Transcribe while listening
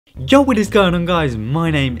Yo, what is going on guys?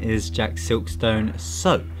 My name is TheJackSilkstone.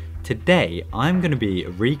 So today I'm going to be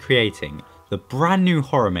recreating the brand new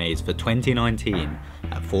horror maze for 2019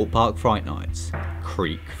 at Thorpe Park Fright Nights,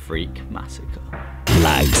 Creek Freak Massacre.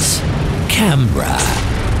 Lights, camera,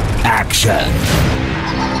 action.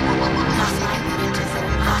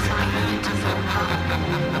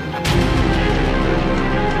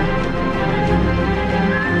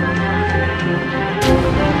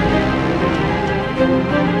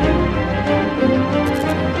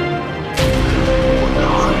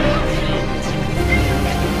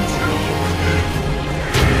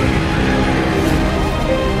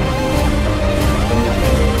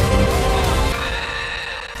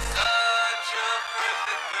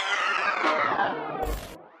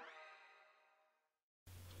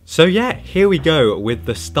 So yeah, here we go with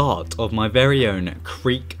the start of my very own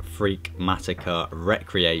Creek Freak Massacre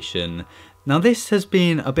recreation. Now this has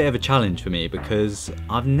been a bit of a challenge for me because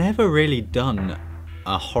I've never really done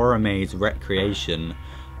a horror maze recreation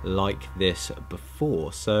like this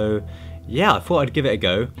before. So yeah, I thought I'd give it a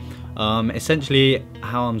go. Essentially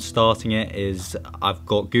how I'm starting it is I've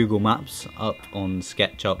got Google Maps up on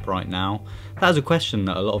SketchUp right now. That was a question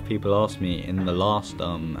that a lot of people asked me in the last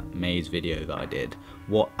maze video that I did.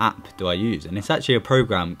 What app do I use? And it's actually a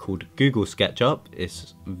program called Google SketchUp.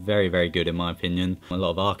 It's very, very good in my opinion. A lot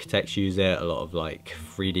of architects use it, a lot of like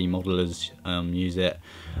 3D modelers use it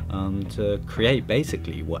to create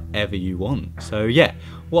basically whatever you want. So yeah,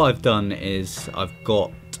 what I've done is I've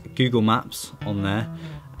got Google Maps on there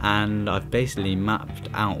and I've basically mapped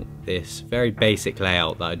out this very basic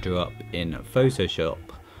layout that I drew up in Photoshop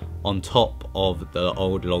on top of the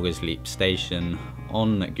old Loggers Leap station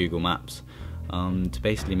on Google Maps. To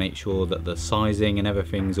basically make sure that the sizing and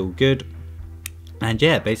everything's all good. And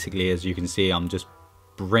yeah, basically as you can see, I'm just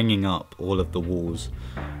bringing up all of the walls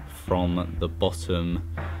from the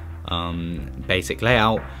bottom basic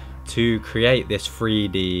layout to create this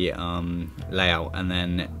 3D layout, and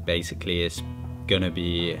then basically it's gonna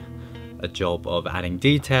be a job of adding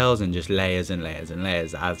details and just layers and layers and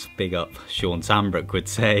layers, as big up Sean Sandbrook would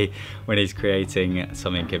say when he's creating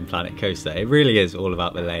something in Planet Coaster. It really is all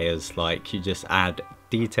about the layers, like you just add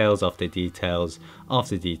details after details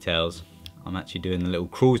after details. I'm actually doing the little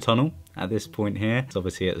crawl tunnel at this point here. So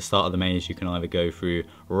obviously at the start of the maze you can either go through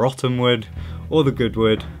rotten wood or the good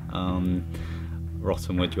wood.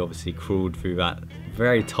 Rotten wood, you obviously crawled through that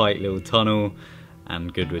very tight little tunnel,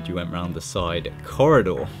 and Goodwood you went round the side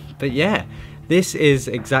corridor. But yeah, this is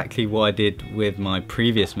exactly what I did with my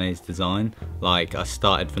previous maze design. Like I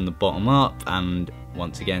started from the bottom up and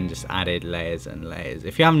once again just added layers and layers.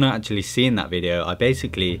 If you haven't actually seen that video, I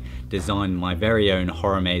basically designed my very own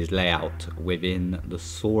horror maze layout within the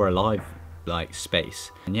Saw Alive like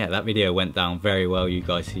space. And yeah, that video went down very well. You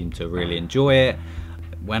guys seem to really enjoy it.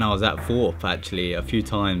 When I was at Thorpe, actually a few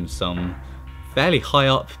times some fairly high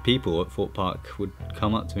up people at Thorpe Park would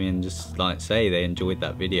come up to me and just like say they enjoyed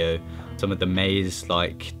that video. Some of the maze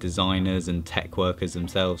like designers and tech workers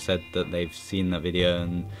themselves said that they've seen that video,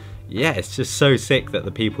 and yeah, it's just so sick that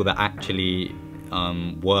the people that actually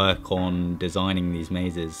work on designing these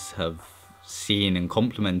mazes have seen and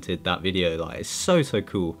complimented that video. Like it's so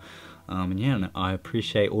cool. And yeah, I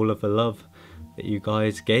appreciate all of the love that you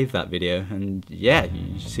guys gave that video, and yeah,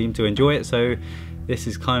 you seem to enjoy it. So this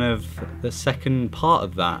is kind of the second part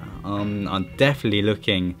of that. I'm definitely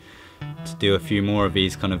looking to do a few more of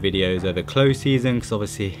these kind of videos over close season, because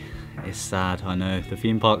obviously it's sad, I know the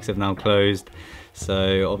theme parks have now closed,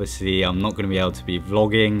 so obviously I'm not going to be able to be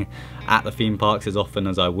vlogging at the theme parks as often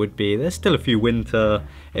as I would be. There's still a few winter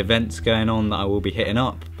events going on that I will be hitting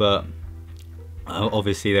up, but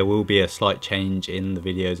obviously there will be a slight change in the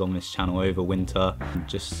videos on this channel over winter.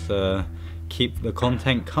 Just keep the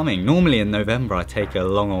content coming. Normally in November I take a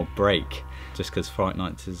long old break just because Fright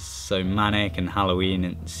Nights is so manic, and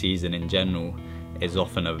Halloween season in general is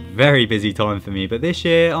often a very busy time for me. But this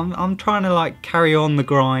year I'm trying to like carry on the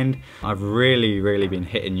grind. I've really been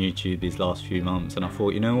hitting YouTube these last few months, and I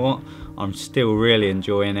thought, you know what, I'm still really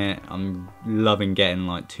enjoying it. I'm loving getting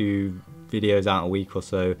like 2 videos out a week or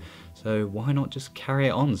so, so why not just carry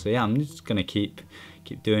it on? So yeah, I'm just gonna keep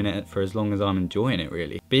doing it for as long as I'm enjoying it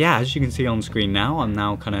really. But yeah, as you can see on screen now, I'm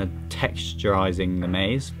now kind of texturizing the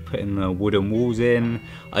maze, putting the wooden walls in.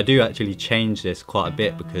 I do actually change this quite a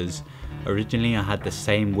bit because originally I had the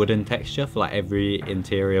same wooden texture for like every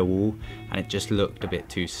interior wall, and it just looked a bit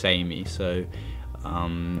too samey. So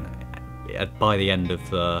by the end of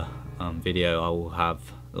the video I will have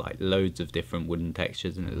like loads of different wooden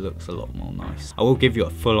textures, and it looks a lot more nice. I will give you a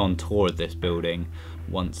full-on tour of this building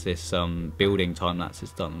once this building time lapse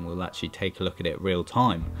is done. We'll actually take a look at it real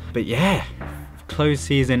time. But yeah, close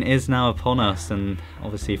season is now upon us, and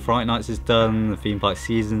obviously Fright Nights is done, the theme park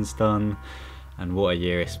season's done, and what a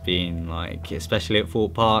year it's been. Like, especially at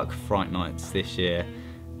Thorpe Park, Fright Nights this year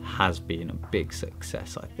has been a big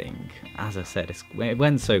success, I think. As I said, it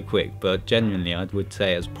went so quick, but genuinely I would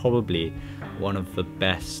say it's probably one of the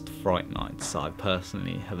best Fright Nights I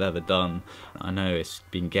personally have ever done. I know it's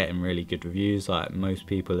been getting really good reviews, like most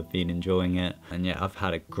people have been enjoying it, and yeah, I've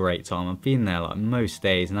had a great time. I've been there like most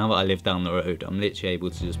days. Now that I live down the road, I'm literally able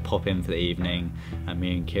to just pop in for the evening, and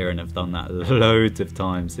me and Kieran have done that loads of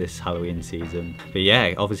times this Halloween season. But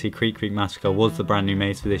yeah, obviously Creek Creek Massacre was the brand new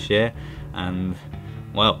maze for this year, and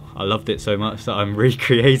well, I loved it so much that I'm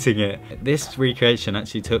recreating it. This recreation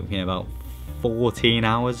actually took me about 14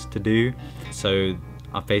 hours to do. So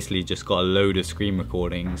I've basically just got a load of screen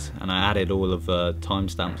recordings, and I added all of the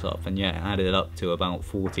timestamps up, and yeah, it added up to about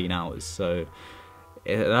 14 hours. So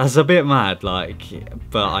that's a bit mad, like,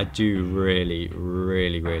 but I do really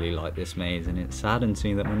like this maze, and it saddens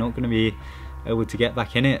me that we're not going to be able to get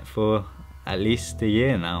back in it for at least a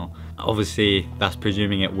year now. Obviously that's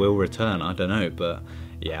presuming it will return, I don't know, but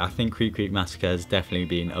yeah, I think Creek Creek Massacre has definitely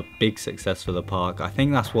been a big success for the park. I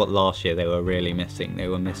think that's what last year they were really missing. They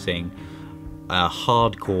were missing a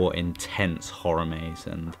hardcore, intense horror maze,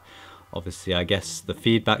 and obviously I guess the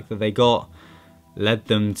feedback that they got led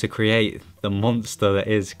them to create the monster that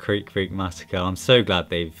is Creek Creek Massacre. I'm so glad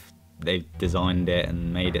they've designed it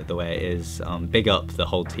and made it the way it is. Big up the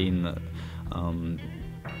whole team that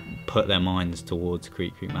put their minds towards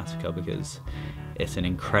Creek Creek Massacre, because it's an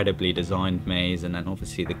incredibly designed maze, and then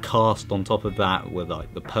obviously the cast on top of that were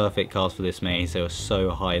like the perfect cast for this maze. They were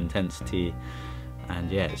so high intensity, and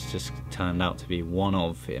yeah, it's just turned out to be one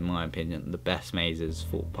of, in my opinion, the best mazes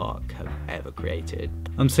Thorpe Park have ever created.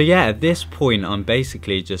 So yeah, at this point I'm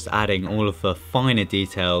basically just adding all of the finer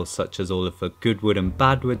details, such as all of the goodwood and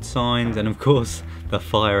badwood signs, and of course the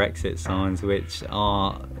fire exit signs, which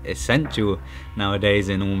are essential nowadays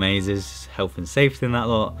in all mazes, health and safety and that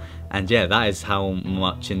lot. And yeah, that is how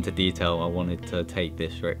much into detail I wanted to take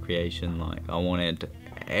this recreation. Like, I wanted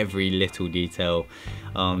every little detail.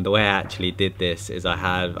 The way I actually did this is I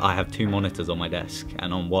have two monitors on my desk,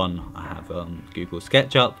 and on one I have Google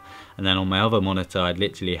SketchUp, and then on my other monitor I'd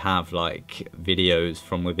literally have like videos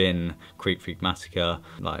from within Creek Creek Massacre,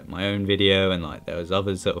 like my own video, and like there was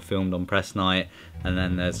others that were filmed on press night, and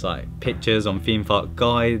then there's like pictures on Theme Park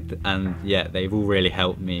Guide, and yeah, they've all really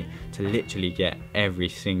helped me to literally get every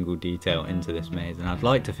single detail into this maze. And I'd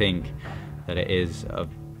like to think that it is a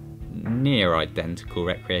near identical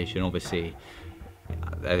recreation. Obviously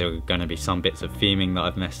there are going to be some bits of theming that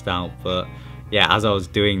I've messed out, but yeah, as I was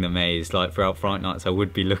doing the maze, like throughout Fright Nights, I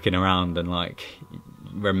would be looking around and like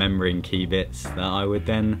remembering key bits that I would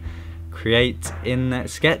then create in that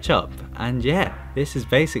SketchUp. And yeah, this is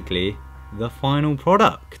basically the final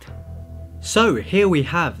product. So here we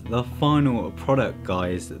have the final product,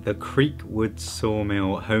 guys, the Creekwood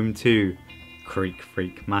Sawmill home to Creek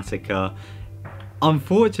Freak Massacre.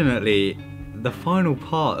 Unfortunately, the final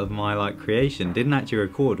part of my like creation didn't actually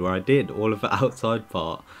record, where I did all of the outside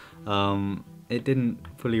part. It didn't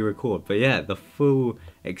fully record, but yeah, the full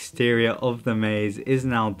exterior of the maze is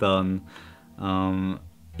now done.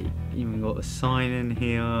 Even got a sign in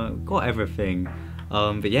here, got everything.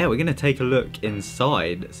 But yeah, we're gonna take a look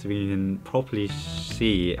inside so we can properly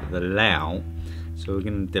see the layout. So we're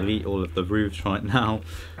gonna delete all of the roofs right now,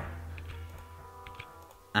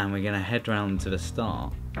 and we're gonna head round to the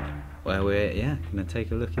start, where we're gonna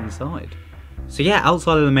take a look inside. So yeah,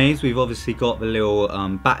 outside of the maze we've obviously got the little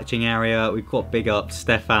batching area. We've got big up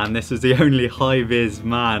Stefan. This was the only high-vis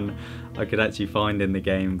man I could actually find in the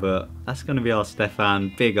game, but that's gonna be our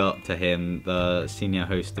Stefan. Big up to him, the senior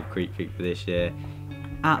host of Creek Creek for this year.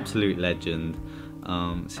 Absolute legend.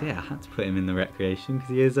 So yeah, I had to put him in the recreation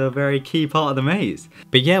because he is a very key part of the maze.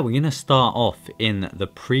 But yeah, we're gonna start off in the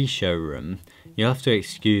pre-show room. You have to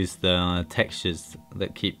excuse the textures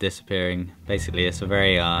that keep disappearing. Basically, it's a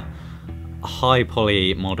very high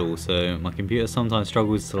poly model, so my computer sometimes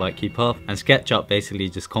struggles to like keep up, and SketchUp basically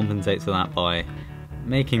just compensates for that by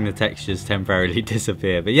making the textures temporarily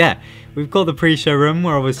disappear. But yeah, we've got the pre-show room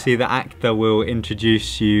where obviously the actor will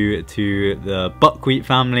introduce you to the buckwheat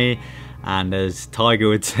family, and as Tiger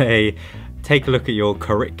would say, take a look at your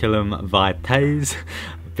curriculum vitae.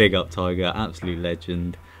 Big up Tiger, absolute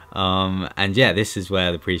legend. And yeah, this is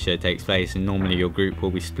where the pre-show takes place, and normally your group will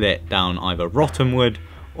be split down either Rottenwood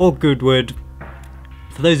or Goodwood.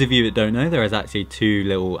 For those of you that don't know, there is actually two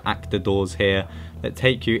little actor doors here that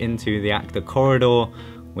take you into the actor corridor,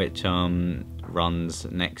 which runs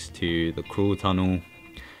next to the crawl tunnel.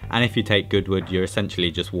 And if you take Goodwood, you're essentially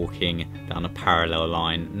just walking down a parallel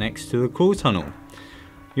line next to the crawl tunnel.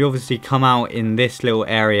 You obviously come out in this little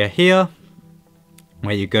area here,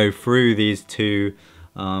 where you go through these two,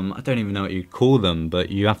 I don't even know what you'd call them, but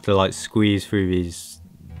you have to like squeeze through these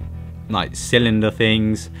like cylinder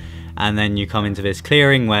things, and then you come into this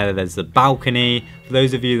clearing where there's the balcony. For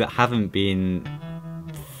those of you that haven't been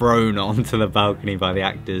thrown onto the balcony by the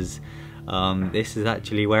actors, this is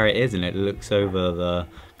actually where it is, and it looks over the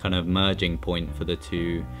kind of merging point for the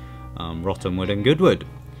two, Rottenwood and Goodwood.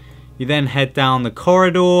 You then head down the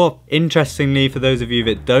corridor. Interestingly, for those of you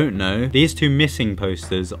that don't know, these two missing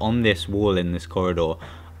posters on this wall in this corridor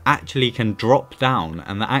actually can drop down,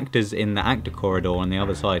 and the actors in the actor corridor on the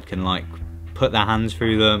other side can like put their hands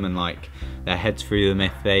through them and like their heads through them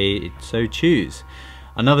if they so choose.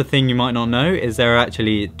 Another thing you might not know is there are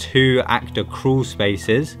actually two actor crawl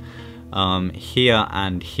spaces, here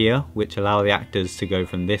and here, which allow the actors to go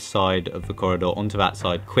from this side of the corridor onto that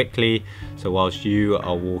side quickly. So whilst you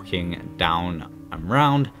are walking down and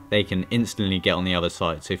round, they can instantly get on the other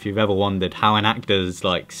side. So if you've ever wondered how an actor's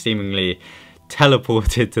like seemingly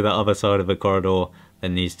teleported to the other side of the corridor,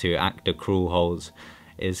 then these two actor crawl holes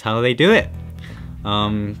is how they do it.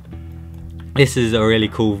 This is a really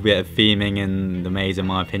cool bit of theming in the maze, in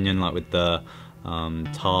my opinion, like with the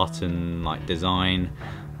tartan like design,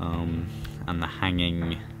 and the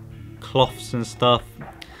hanging cloths and stuff.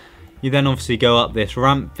 You then obviously go up this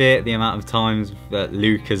ramp bit. The amount of times that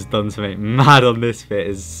Luke has done something mad on this bit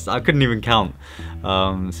is, I couldn't even count.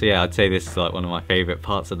 So yeah, I'd say this is like one of my favourite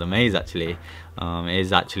parts of the maze actually. It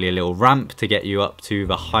is actually a little ramp to get you up to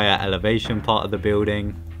the higher elevation part of the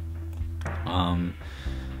building. And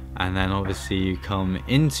then obviously you come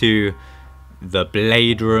into the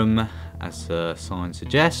Blade Room, as the sign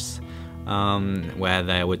suggests, where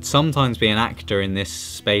there would sometimes be an actor in this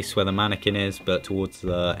space where the mannequin is, but towards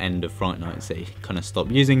the end of Fright Nights they kind of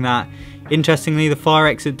stopped using that. Interestingly, the fire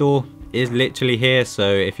exit door is literally here, so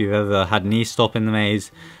if you've ever had an e-stop in the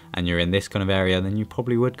maze and you're in this kind of area, then you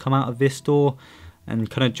probably would come out of this door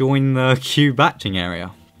and kind of join the queue batching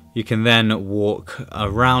area. You can then walk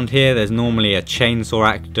around here. There's normally a chainsaw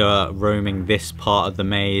actor roaming this part of the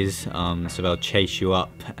maze, so they'll chase you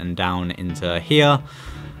up and down into here.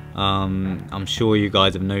 I'm sure you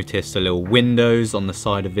guys have noticed the little windows on the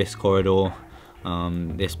side of this corridor.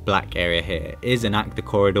 This black area here is an actor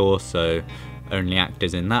corridor, so only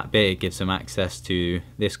actors in that bit. It gives them access to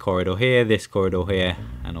this corridor here,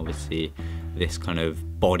 and obviously this kind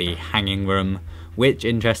of body hanging room, which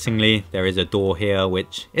interestingly there is a door here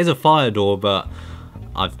which is a fire door, but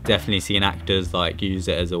I've definitely seen actors like use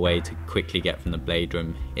it as a way to quickly get from the Blade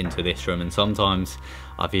Room into this room, and sometimes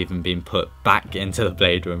I've even been put back into the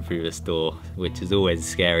Blade Room through this door, which is always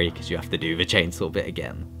scary because you have to do the chainsaw bit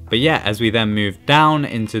again. But yeah, as we then move down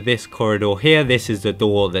into this corridor here, this is the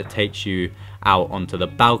door that takes you out onto the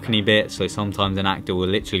balcony bit. So sometimes an actor will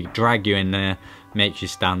literally drag you in there, make you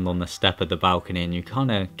stand on the step of the balcony, and you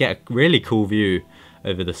kind of get a really cool view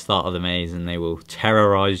over the start of the maze, and they will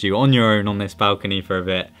terrorize you on your own on this balcony for a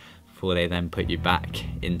bit before they then put you back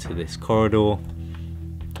into this corridor,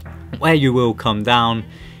 where you will come down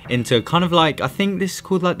into kind of like, I think this is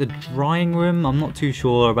called like the drying room. I'm not too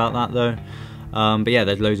sure about that though. But yeah,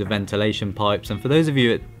 there's loads of ventilation pipes, and for those of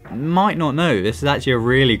you that might not know, this is actually a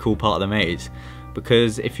really cool part of the maze,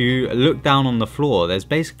 because if you look down on the floor, there's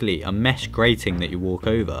basically a mesh grating that you walk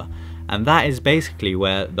over, and that is basically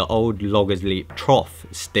where the old Loggers Leap trough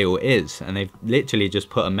still is, and they've literally just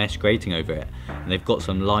put a mesh grating over it, and they've got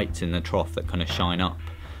some lights in the trough that kind of shine up,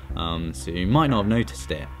 so you might not have noticed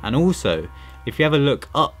it. And also, if you ever look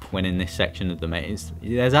up when in this section of the maze,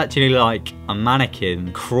 there's actually like a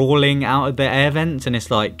mannequin crawling out of the air vents, and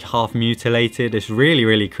it's like half mutilated. It's really,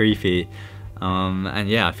 really creepy. And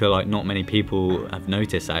yeah, I feel like not many people have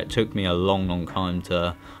noticed that. It took me a long time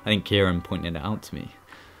to, I think Kieran pointed it out to me.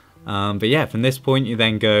 But yeah, from this point you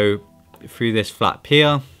then go through this flap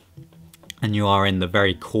here, and you are in the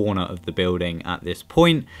very corner of the building at this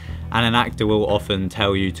point, and an actor will often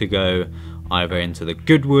tell you to go either into the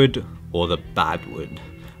good wood or the bad wood.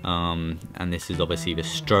 And this is obviously the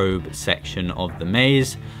strobe section of the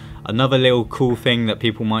maze. Another little cool thing that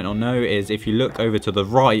people might not know is if you look over to the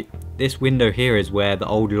right, this window here is where the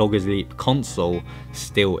old Loggers Leap console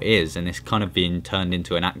still is, and it's kind of being turned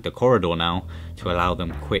into an actor corridor now to allow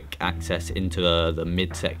them quick access into the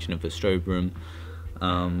mid section of the strobe room.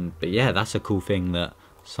 But yeah, that's a cool thing that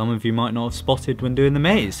some of you might not have spotted when doing the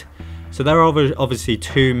maze. So there are obviously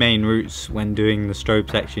two main routes when doing the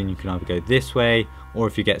strobe section. You can either go this way, or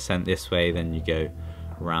if you get sent this way, then you go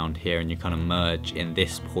around here and you kind of merge in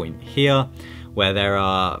this point here, where there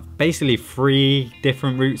are basically 3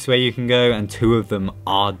 different routes where you can go, and 2 of them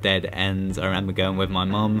are dead ends. I remember going with my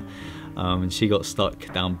mum and she got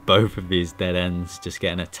stuck down both of these dead ends, just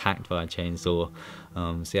getting attacked by a chainsaw.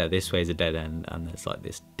 So yeah, this way is a dead end, and there's like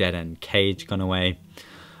this dead end cage gone away.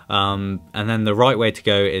 And then the right way to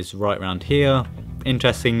go is right around here.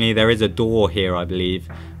 Interestingly, there is a door here, I believe,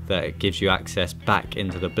 that gives you access back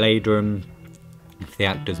into the blade room if the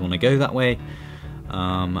actors want to go that way.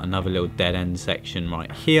 Another little dead end section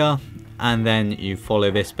right here, and then you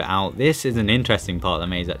follow this bit out. This is an interesting part of the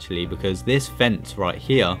maze actually, because this fence right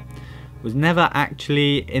here was never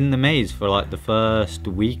actually in the maze for like the first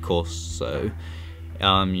week or so.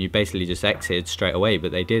 You basically just exited straight away,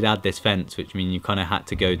 but they did add this fence, which means you kind of had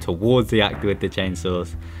to go towards the actor with the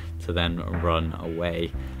chainsaws to then run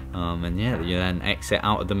away. And yeah, you then exit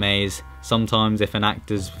out of the maze. Sometimes if an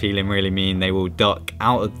actor's feeling really mean, they will duck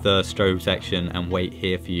out of the strobe section and wait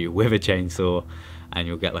here for you with a chainsaw, and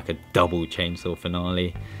you'll get like a double chainsaw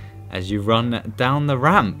finale as you run down the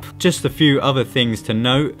ramp. Just a few other things to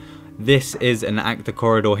note. This is an actor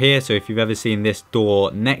corridor here, so if you've ever seen this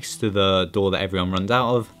door next to the door that everyone runs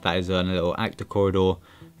out of, that is a little actor corridor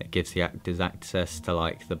that gives the actors access to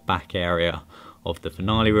like the back area of the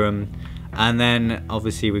finale room. And then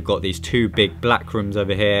obviously we've got these two big black rooms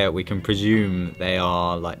over here. We can presume they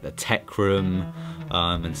are like the tech room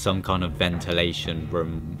and some kind of ventilation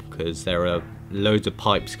room, because there are loads of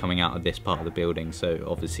pipes coming out of this part of the building, so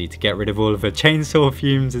obviously to get rid of all of the chainsaw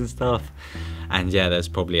fumes and stuff. And yeah, there's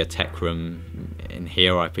probably a tech room in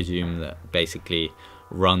here, I presume, that basically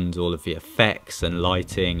runs all of the effects and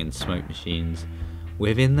lighting and smoke machines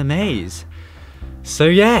within the maze. So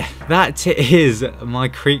yeah, that is my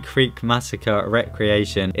Creek Freak Massacre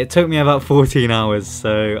recreation. It took me about 14 hours,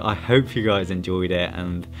 so I hope you guys enjoyed it.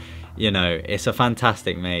 And you know, it's a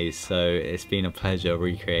fantastic maze, so it's been a pleasure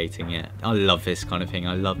recreating it. I love this kind of thing.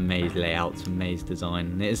 I love maze layouts and maze design,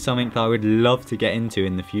 and it is something that I would love to get into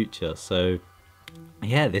in the future. So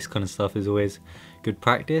yeah, this kind of stuff is always good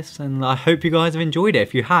practice, and I hope you guys have enjoyed it.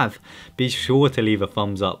 If you have, be sure to leave a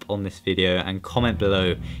thumbs up on this video and comment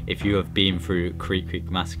below if you have been through Creek Freak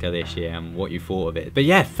Massacre this year and what you thought of it. But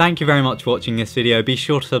yeah, thank you very much for watching this video. Be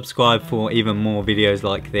sure to subscribe for even more videos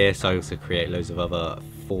like this. I also create loads of other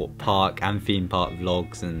Thorpe Park and theme park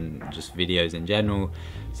vlogs and just videos in general.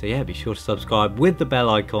 So yeah, be sure to subscribe with the bell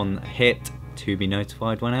icon hit to be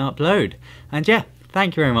notified when I upload. And yeah,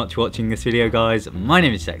 thank you very much for watching this video, guys. My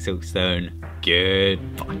name is TheJackSilkstone.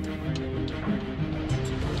 Goodbye.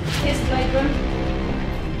 Here's the playroom.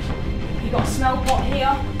 You've got a smell pot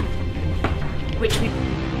here, which we